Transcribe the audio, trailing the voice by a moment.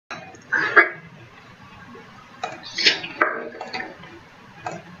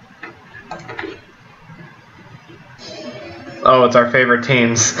Oh, it's our favorite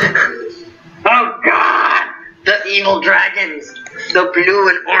teams. Oh god! The evil dragons! The blue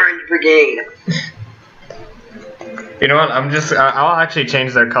and orange brigade! You know what? I'll actually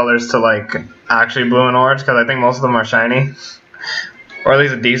change their colors to like actually blue and orange because I think most of them are shiny, or at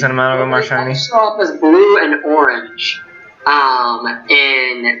least a decent amount of them are shiny. They show up as blue and orange,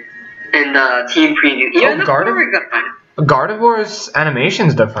 in the team preview. Even the Porygon. Gardevoir's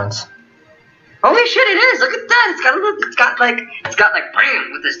animation's different. Holy shit! It is. Look at that. It's got like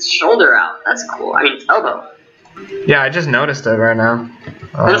bam with his shoulder out. That's cool. I mean, his elbow. Yeah, I just noticed it right now.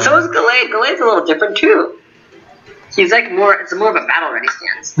 And so is Gallade. Gallade's a little different too. He's like it's more of a battle ready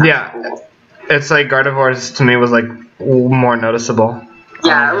stance. That's yeah, cool. It's like Gardevoir's to me was like more noticeable.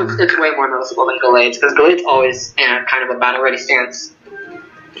 Yeah, it's way more noticeable than Gallade's because Gallade's always in kind of a battle ready stance.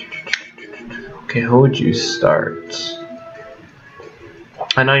 Okay, who would you start?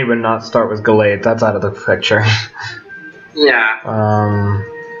 I know you would not start with Gallade. That's out of the picture. Yeah.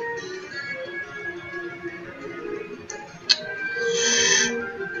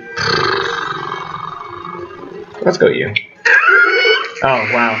 Let's go you. Oh,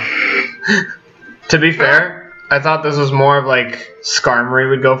 wow. To be fair, I thought this was more of like Skarmory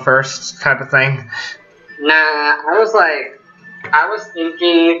would go first type of thing. Nah, I was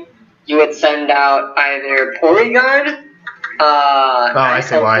thinking you would send out either Porygon, I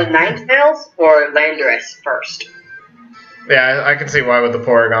see why. Ninetales, or Landorus first. Yeah, I can see why with the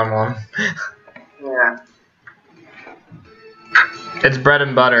Porygon one. Yeah. Its bread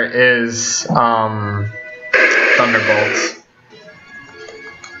and butter is Thunderbolts.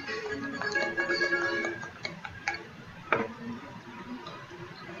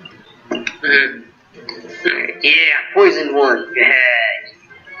 Yeah, poison one. Yeah.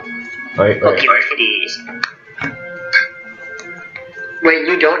 Wait. Wait,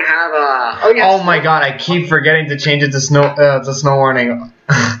 you don't have a. Oh yeah. Oh my god! I keep forgetting to change it to snow warning.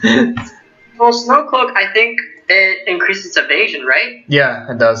 Well, Snowcloak, I think it increases evasion, right?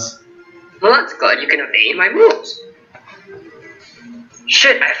 Yeah, it does. Well, that's good. You can evade my moves.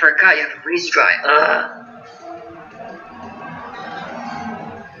 Shit, I forgot you have freeze dry.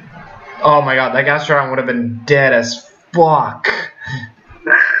 Oh my god, that Gastrodon would have been dead as fuck.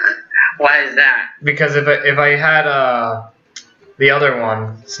 Why is that? Because if I had the other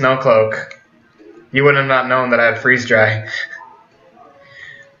one, Snowcloak, you would have not known that I had freeze dry.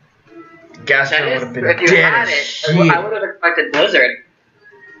 Gastrodon would have been dead as shit. I would have expected Blizzard.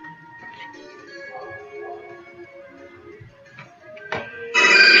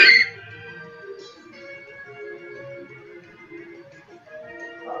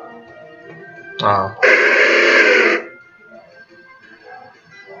 Oh.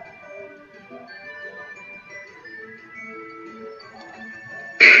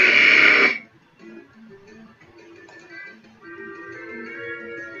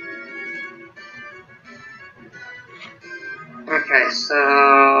 Okay,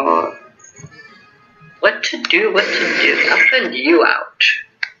 so what to do? I'll send you out.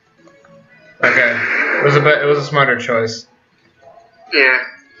 Okay, it was a smarter choice. Yeah.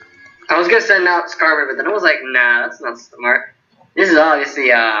 I was gonna send out Skarmory, but then I was like, nah, that's not smart. This is obviously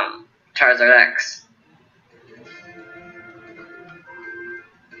Charizard X.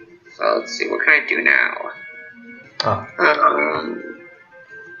 So let's see, what can I do now? Oh.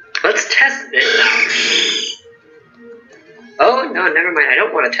 Let's test this out. Oh no, never mind. I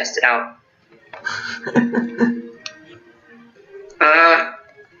don't want to test it out. Bye.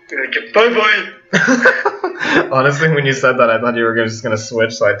 Honestly, when you said that, I thought you were just gonna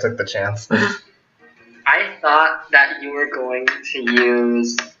switch, so I took the chance. I thought that you were going to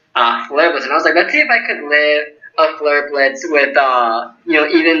use Flare Blitz, and I was like, let's see if I could live a Flare Blitz with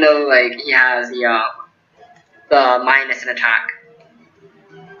even though like he has the minus in attack.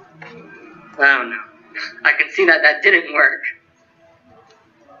 I don't know. I could see that didn't work.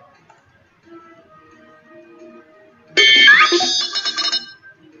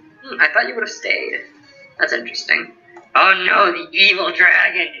 I thought you would have stayed. That's interesting. Oh no, the evil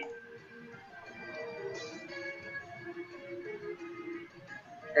dragon!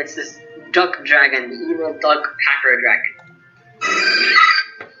 It's this duck dragon, the evil duck packer dragon.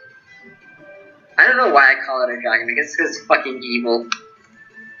 I don't know why I call it a dragon, I guess it's because it's fucking evil.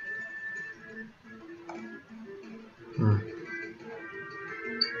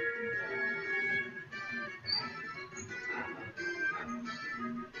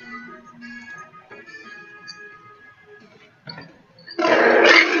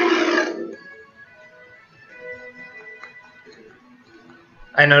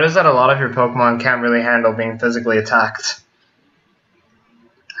 I noticed that a lot of your Pokemon can't really handle being physically attacked.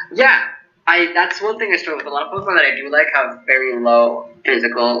 Yeah, That's one thing I struggle with. A lot of Pokemon that I do like have very low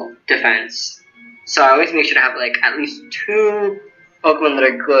physical defense. So I always make sure to have like at least 2 Pokemon that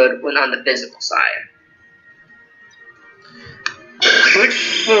are good when on the physical side.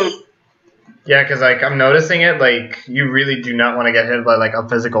 Yeah, because like I'm noticing it, like you really do not want to get hit by like a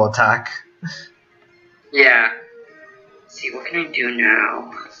physical attack. Yeah. Let's see, what can I do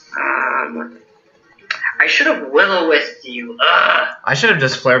now? I should have Will-O-Wisp you. Ugh. I should have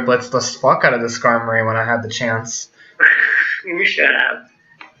just Flare Blitzed the fuck out of the Skarmory when I had the chance. You should have.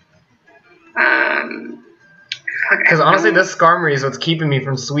 Because honestly, this Skarmory is what's keeping me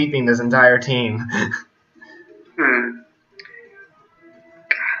from sweeping this entire team.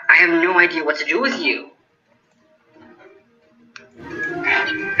 I have no idea what to do with you.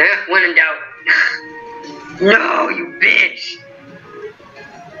 When in doubt. No, you bitch.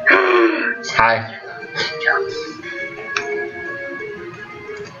 Hi.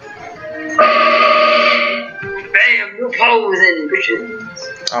 Bam, new pose and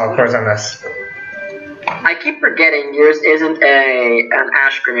bitches. Oh, of course I miss. I keep forgetting yours isn't an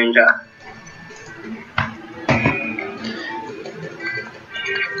Ash Greninja.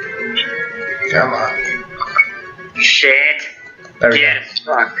 Come on. Shit. There we Yes,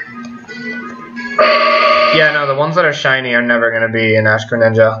 fuck. Yeah, no, the ones that are shiny are never going to be an Ash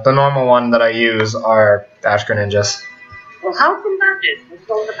Greninja. The normal one that I use are Ash Greninjas. Well, how come that is? What's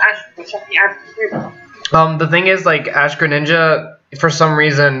going with Ash? What's up the Ash Greninja? The thing is, like, Ash Greninja, for some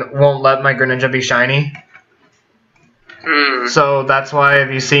reason, won't let my Greninja be shiny. So that's why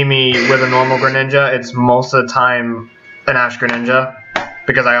if you see me with a normal Greninja, it's most of the time an Ash Greninja.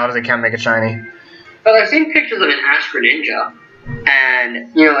 Because I obviously can't make it shiny. But I've seen pictures of an Ash Greninja,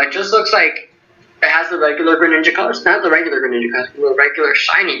 and, you know, it just looks like it has the regular Greninja colors. Not the regular Greninja colors, the regular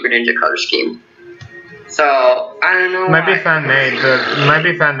shiny Greninja color scheme. So, I don't know. Might be fan-made. It might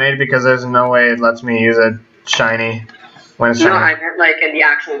be fan-made because there's no way it lets me use it shiny when it's shiny. No, I meant like in the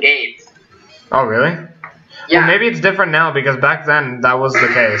actual games. Oh, really? Yeah. Well, maybe it's different now because back then that was the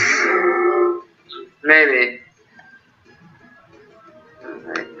case. Maybe.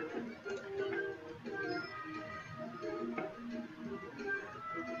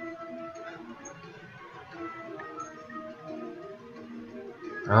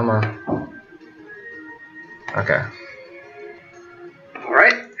 Come on. Okay.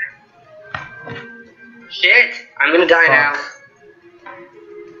 Alright. Shit! I'm gonna die now.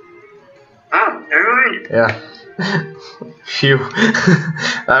 Oh, never mind. Yeah. Phew.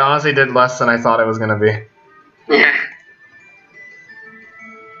 That honestly did less than I thought it was gonna be. Yeah.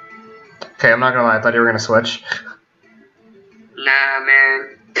 Okay, I'm not gonna lie, I thought you were gonna switch. Nah,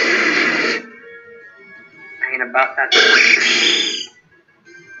 man. I'm gonna buff that.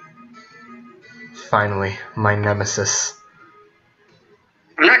 Finally, my nemesis.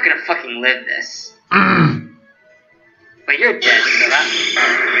 I'm not gonna fucking live this. But you're dead, so that's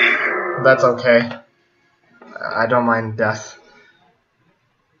fine. That's okay. I don't mind death.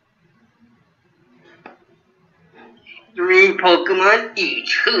 3 Pokemon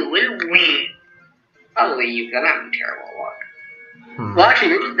each. Who will win? Probably you, 'cause I'm having terrible luck. Well,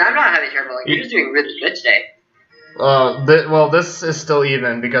 actually, I'm not having terrible luck. You're just doing really good today. Well, this is still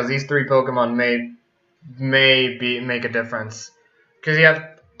even because these 3 Pokemon may make a difference. Because you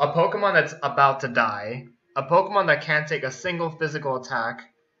have a Pokemon that's about to die, a Pokemon that can't take a single physical attack,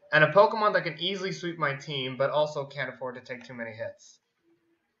 and a Pokemon that can easily sweep my team, but also can't afford to take too many hits.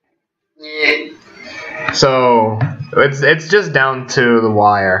 Yeah. So it's just down to the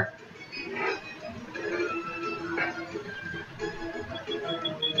wire.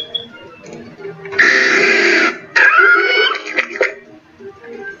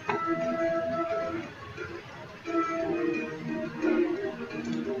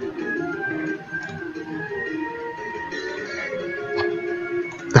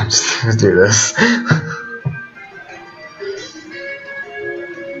 Let's do this.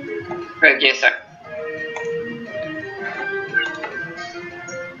 Right, give me a sec.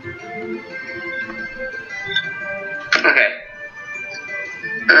 Okay.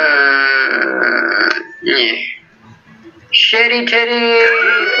 Yeah. Shitty titty!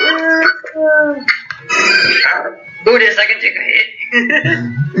 Do this, I can take a hit.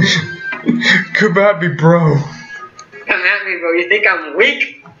 Come at me, bro. Come at me, bro. You think I'm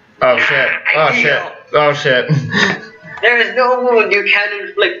weak? Oh shit. Oh shit. Oh shit. There is no wound you can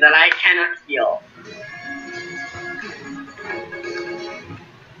inflict that I cannot heal.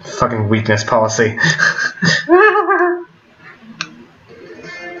 Fucking weakness policy.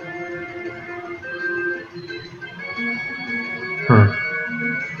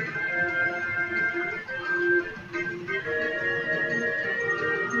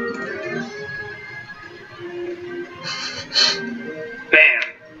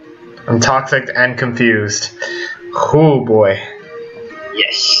 I'm toxic and confused. Oh boy.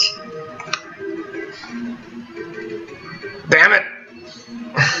 Yes. Damn it!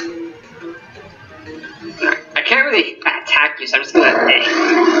 I can't really attack you, so I'm just gonna.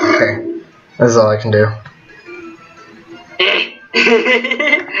 Okay. This is all I can do.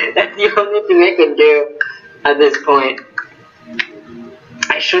 That's the only thing I can do at this point.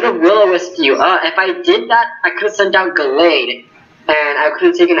 I should have will-o-wisped you. If I did that, I could have sent out Gallade, and I could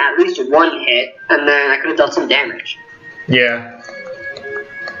have taken at least one hit, and then I could have dealt some damage. Yeah.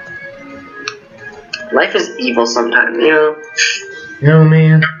 Life is evil sometimes, you know? You know,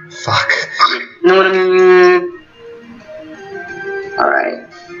 man? Fuck. You know what I mean? Alright.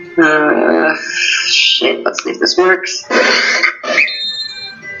 Shit, let's see if this works.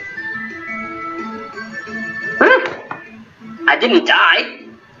 I didn't die.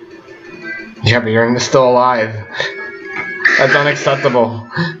 Yeah, but you're still alive. That's unacceptable.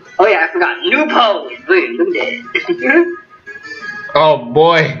 Oh yeah, I forgot. New pose! Boom, look at that. Oh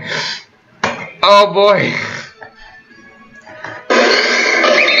boy. Oh boy.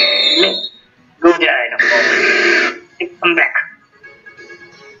 Go die, no. Come back.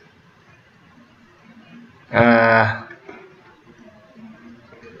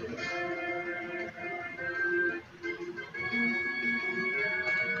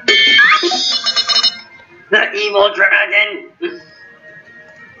 The evil dragon!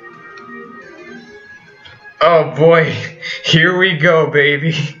 Oh boy. Here we go,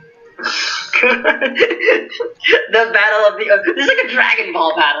 baby. The battle of the... This is like a Dragon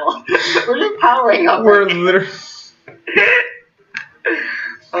Ball battle. We're just powering up. We're literally...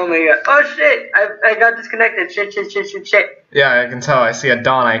 Oh my god. Oh shit! I got disconnected. Shit. Yeah, I can tell. I see a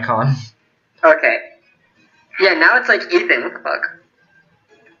Dawn icon. Okay. Yeah, now it's like Ethan. What the fuck?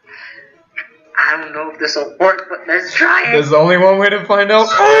 I don't know if this will work, but let's try it. There's only one way to find out.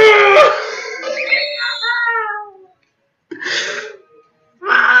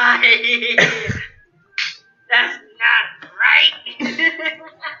 Why? That's not right.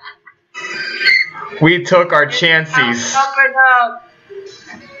 We took our chances.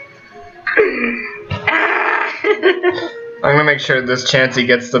 I'm gonna make sure this Chansey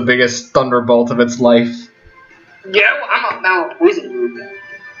gets the biggest thunderbolt of its life. Yo, I'm up now. Poison move.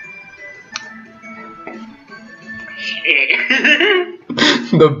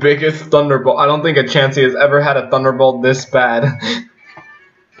 The biggest thunderbolt. I don't think a Chansey has ever had a thunderbolt this bad.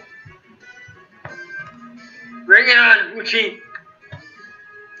 Bring it on, Uchi.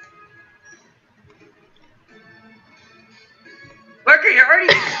 Marker, you're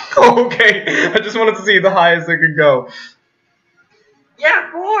already. Okay, I just wanted to see the highest it could go.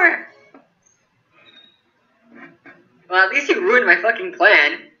 Yeah, 4. Well, at least you ruined my fucking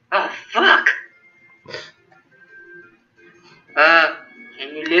plan. Oh, fuck.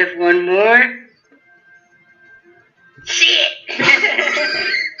 Can you lift one more? Shit!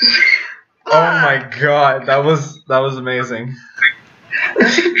 Oh my god, that was amazing.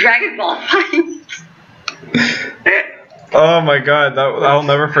 That's like a Dragon Ball fight. Oh my god, I'll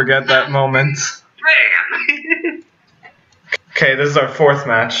never forget that moment. Bam! Okay, this is our 4th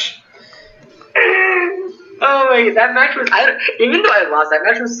match. Oh my god, that match was. Even though I lost, that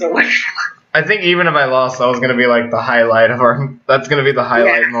match was so much fun. I think even if I lost, that was gonna be like the highlight of our. That's gonna be the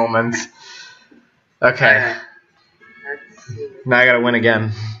highlight moment. Okay. Now I gotta win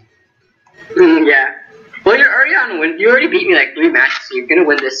again. Yeah. Well, you're already on win. You already beat me like 3 matches, so you're gonna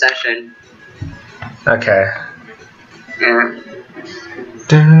win this session. Okay. Yeah.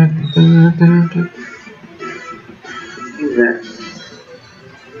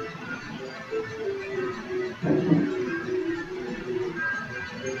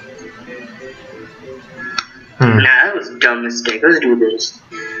 Nah, that was a dumb mistake. Let's do this.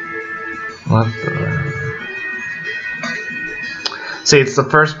 What the... See, it's the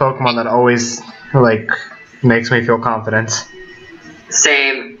first Pokemon that always, like, makes me feel confident.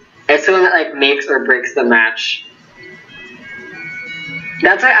 Same. It's the one that, like, makes or breaks the match.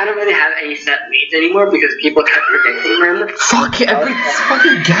 That's why I don't really have any set mates anymore, because people kept predicting them. Fuck, every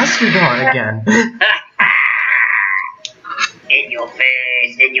fucking Gastrodon again. In your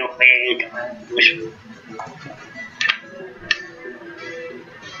face, in your face.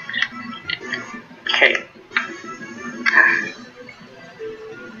 Okay.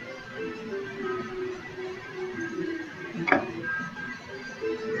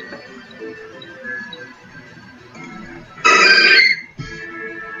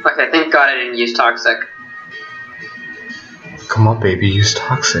 Okay, thank God I didn't use Toxic. Come on, baby, use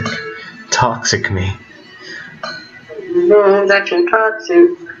Toxic. Toxic me. No, that's your Toxic.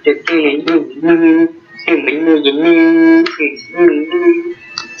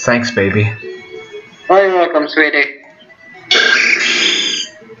 Thanks, baby. Oh, you're welcome, sweetie.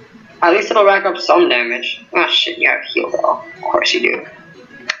 At least it'll rack up some damage. Oh shit, you have heal though. Of course you do.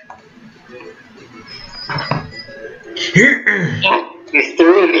 You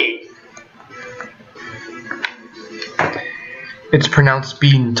threw me. It's pronounced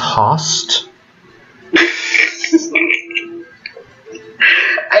being tossed.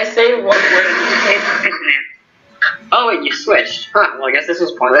 I say one word. Oh wait, you switched. Huh, well I guess this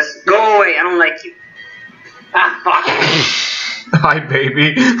was pointless. Go away, I don't like you. Ah, fuck. Hi,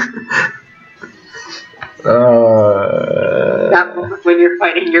 baby. That moment when you're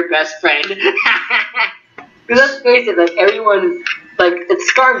fighting your best friend. Because let's face it, like everyone, like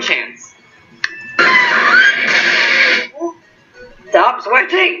it's Scarm chance. Stop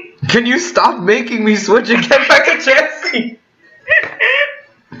switching. Can you stop making me switch and get back a Chansey?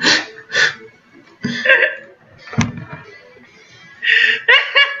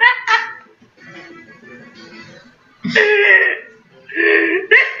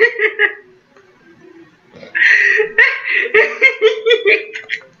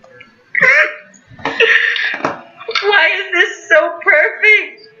 Why is this so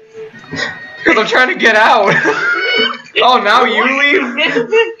perfect? Because I'm trying to get out. Oh, now you leave?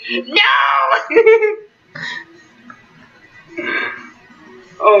 No!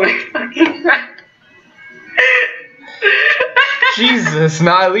 Oh my fucking god. Jesus,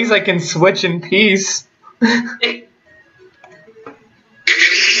 now at least I can switch in peace.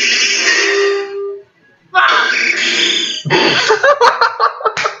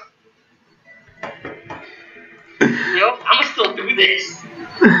 Nope, I'ma still do this.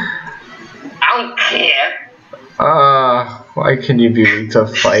 I don't care. Why can you be weak to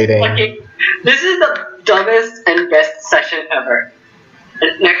fighting? Okay, this is the dumbest and best session ever.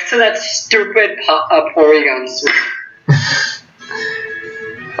 Next to that stupid Porygon switch.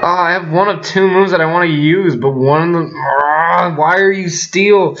 I have one of two moves that I want to use, but one of them. Why are you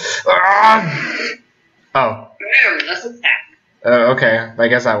steel? Oh. Let's attack. Okay, I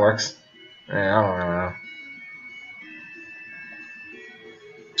guess that works. Yeah, I don't know.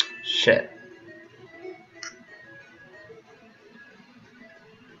 Shit.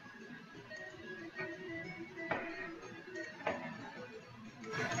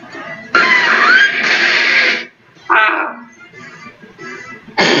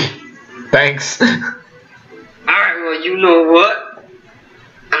 Thanks. Alright, well, you know what?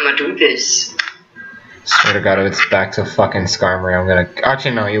 I'm gonna do this. Swear to God, if it's back to fucking Skarmory, I'm gonna.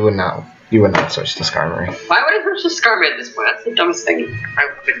 Actually, no, you would not. You would not switch to Skarmory. Why would I switch to Skarmory at this point? That's the dumbest thing I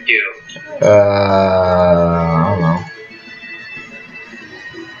could do. I don't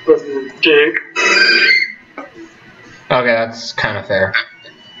know. Dick. Okay, that's kind of fair.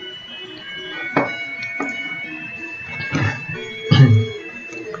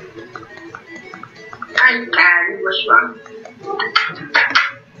 What's wrong?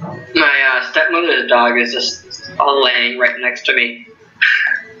 My stepmother's dog is just laying right next to me.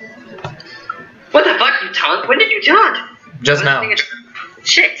 What the fuck, you taunt? When did you taunt? Just now.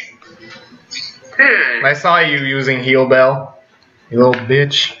 Shit. I saw you using Heal Bell. You little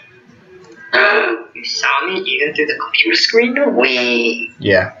bitch. You saw me even through the computer screen? No way.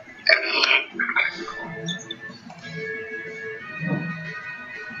 Yeah.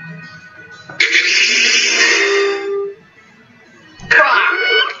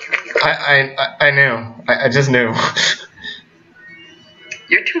 I knew. I just knew.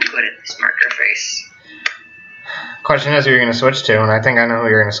 You're too good at this, marker face. Question is who you're gonna switch to, and I think I know who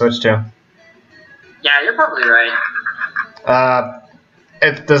you're gonna switch to. Yeah, you're probably right.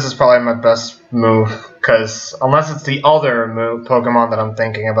 This is probably my best move, because unless it's the other Pokemon that I'm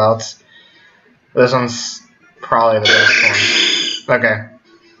thinking about, this one's probably the best one. Okay.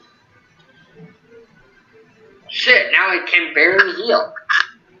 Shit, now I can barely heal.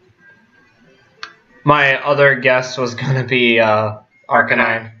 My other guess was gonna be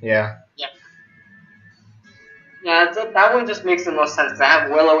Arcanine. Yeah. Yeah, that one just makes the most sense, because I have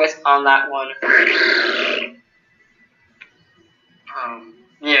Will-O-Wisp on that one.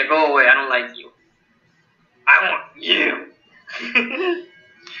 Yeah, go away, I don't like you. I want you.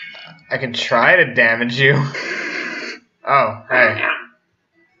 I can try to damage you. Oh, hey.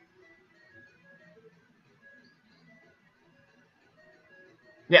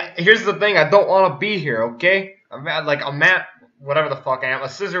 Yeah, here's the thing, I don't want to be here, okay? I'm at, whatever the fuck I am. A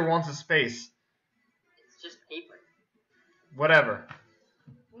scissor wants a space. It's just paper. Whatever.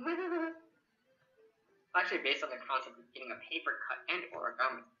 Actually, based on the concept of getting a paper cut and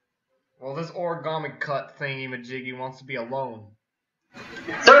origami. Well, this origami cut thingy majiggy wants to be alone.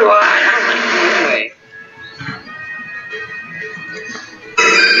 So do I. I don't like you anyway.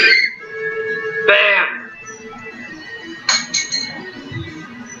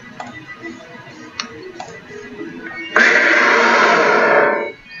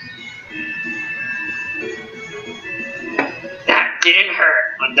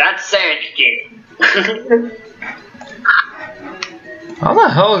 against you. How the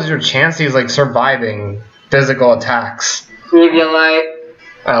hell is your chances like surviving physical attacks? Light.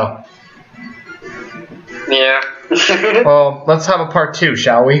 Oh. Yeah. Well, let's have a part 2,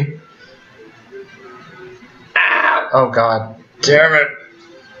 shall we? Ow. Oh god. Damn it.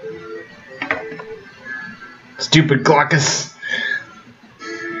 Stupid Glaucus.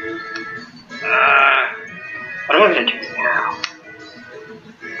 What am I gonna do now?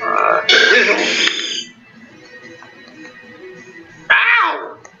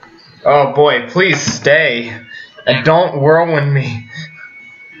 Ow! Oh boy, please stay. And don't whirlwind me.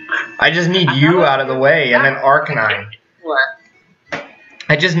 I just need you out of the way and then Arcanine. What?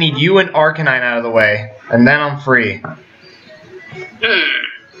 I just need you and Arcanine out of the way. And then I'm free.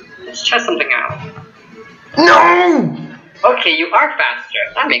 Let's try something out. No! Okay, you are faster.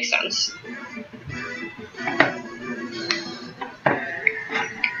 That makes sense.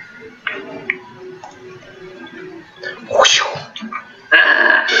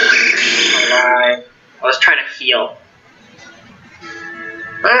 Alright. I was trying to heal.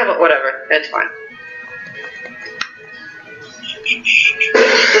 But whatever. It's fine.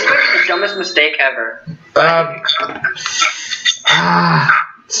 This might be the dumbest mistake ever.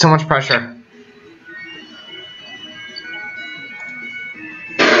 So much pressure.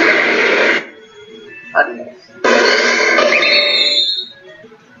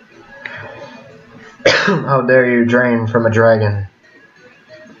 How dare you drain from a dragon?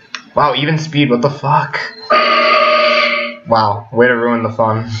 Wow, even speed, what the fuck? Wow, way to ruin the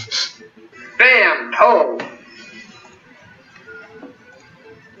fun. Bam! Oh!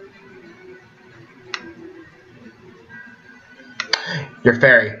 You're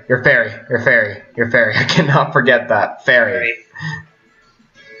fairy, you're fairy, you're fairy, you're fairy. I cannot forget that. Fairy.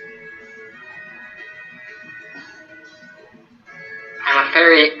 I'm a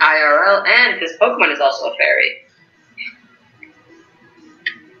fairy IRL, and this Pokemon is also a fairy.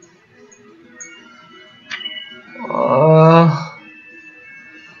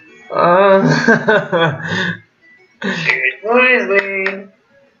 Choose wisely.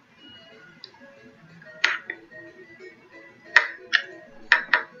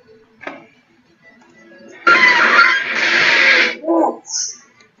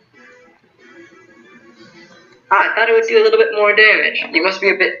 I thought it would do a little bit more damage. You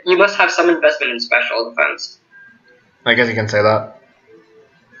must have some investment in special defense. I guess you can say that.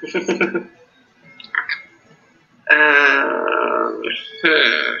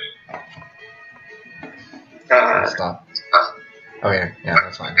 Stop. Okay, yeah,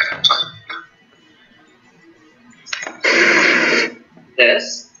 that's fine. That's fine.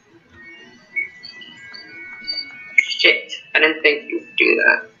 This. Shit, I didn't think you'd do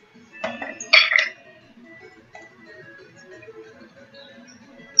that.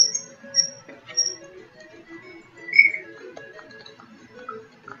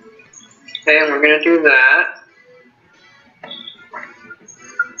 Okay, and we're gonna do that.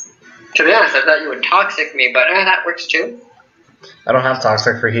 To be honest, I thought you would toxic me, but that works too. I don't have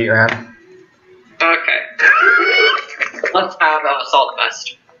toxic for heat, man. Okay. Let's have an assault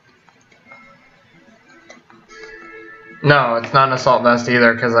vest. No, it's not an assault vest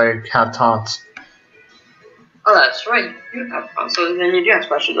either because I have taunts. Oh, that's right. You have so then you do have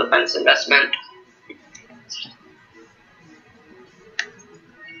special defense investment.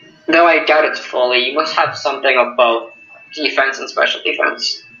 Though I doubt it's fully. You must have something of both defense and special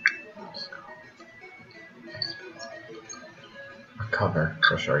defense. Recover.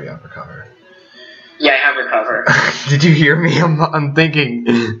 For sure you have recover. Yeah, I have recover. Did you hear me? I'm thinking.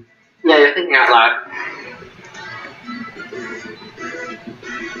 Yeah, you're thinking out loud.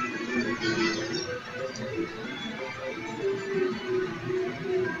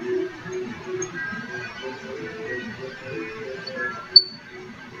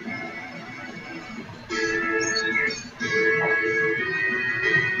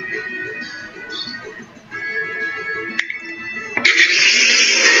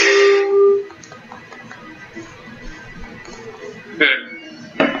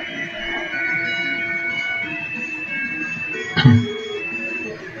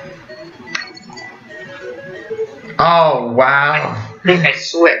 Oh wow! I think I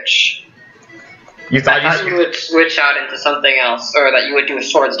switch. You thought I thought you would switch out into something else, or that you would do a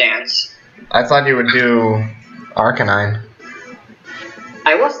swords dance. I thought you would do Arcanine.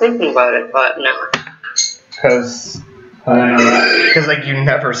 I was thinking about it, but no. Because like you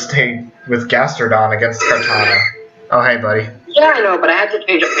never stayed with Gastrodon against Kartana. Oh hey buddy. Yeah, I know, but I had to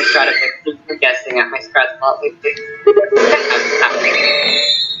change up my strategy. You're guessing at my strat a lot lately.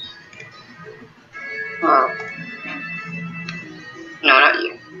 Oh. No, not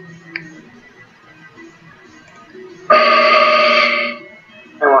you. I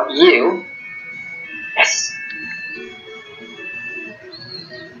want you. Yes.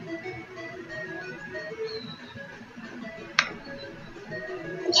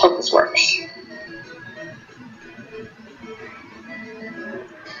 Let's hope this works.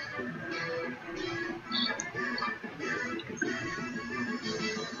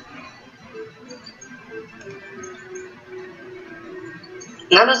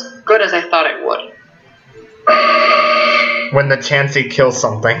 Not as good as I thought it would. When the Chansey kills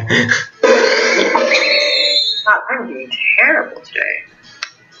something. God, I'm doing terrible today.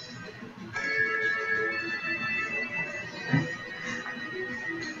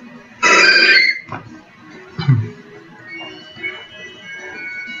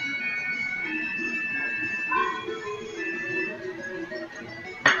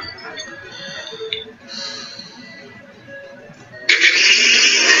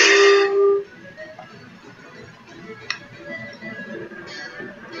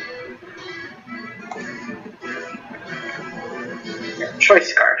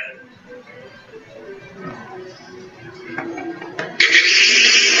 Choice card.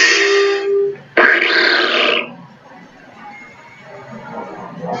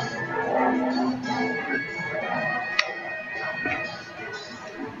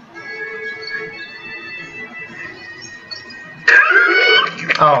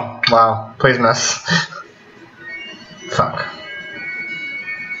 Oh, wow. Please miss. Fuck.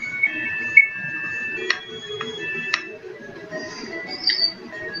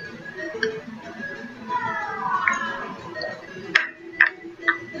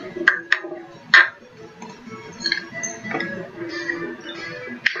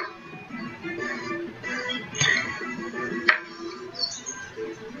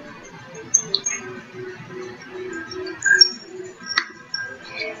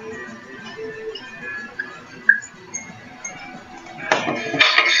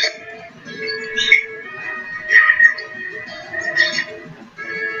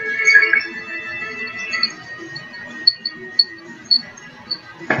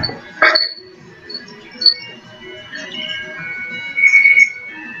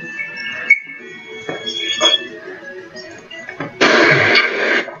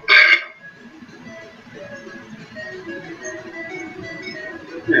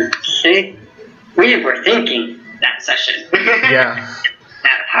 Okay. We were thinking that session. Yeah.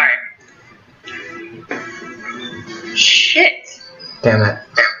 That part. Shit. Damn it.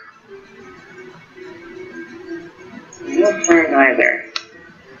 No turn either.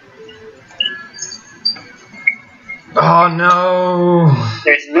 Oh no!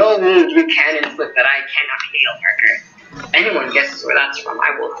 There's no wound you can inflict that I cannot heal, Parker. If anyone guesses where that's from,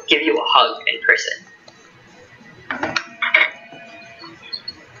 I will give you a hug in person.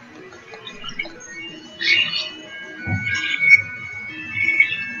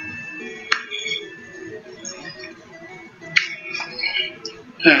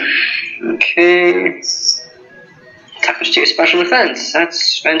 Okay. Touch 2 special defense.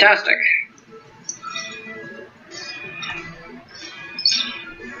 That's fantastic.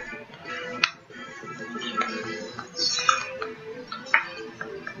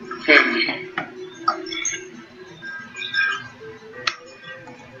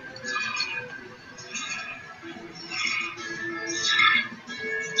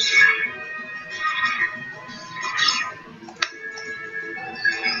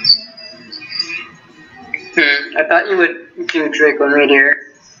 I thought you would do Draco Meteor.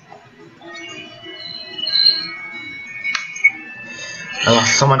 I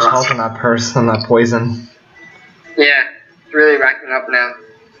lost so much health in that purse and that poison. Yeah, it's really racking up now.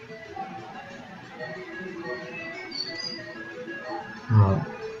 Oh.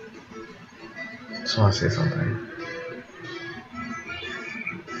 Just want to say something.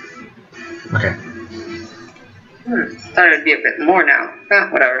 Okay. Thought it would be a bit more now.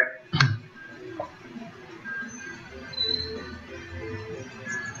 Whatever.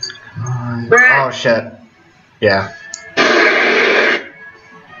 Oh shit. Yeah.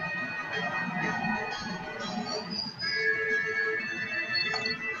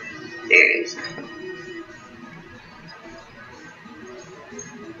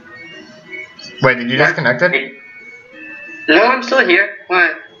 Wait, did you disconnect it? No, I'm still here.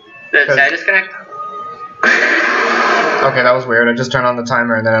 What? Did I disconnect? Okay, that was weird. I just turned on the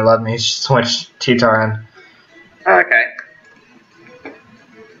timer and then it let me switch T-Tar in. Oh, okay.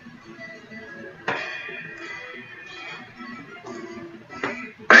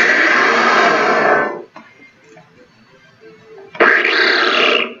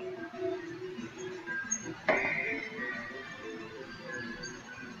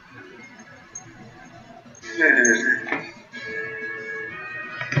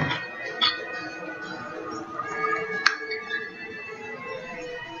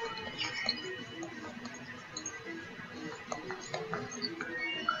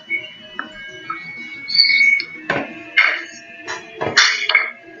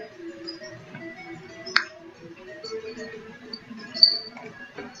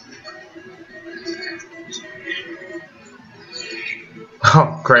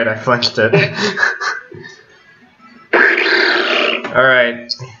 Oh, great, I flinched it.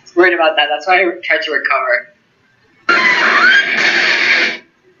 Alright. Worried about that, that's why I tried to recover.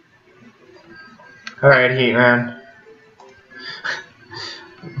 Alright, Heat Man.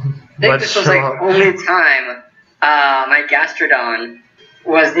 I think this was like the only time my Gastrodon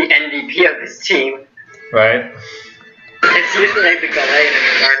was the MVP of this team. Right. It's usually like the Gallade and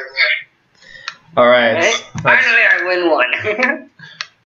the Gardevoir. Alright. Right? Finally I win one.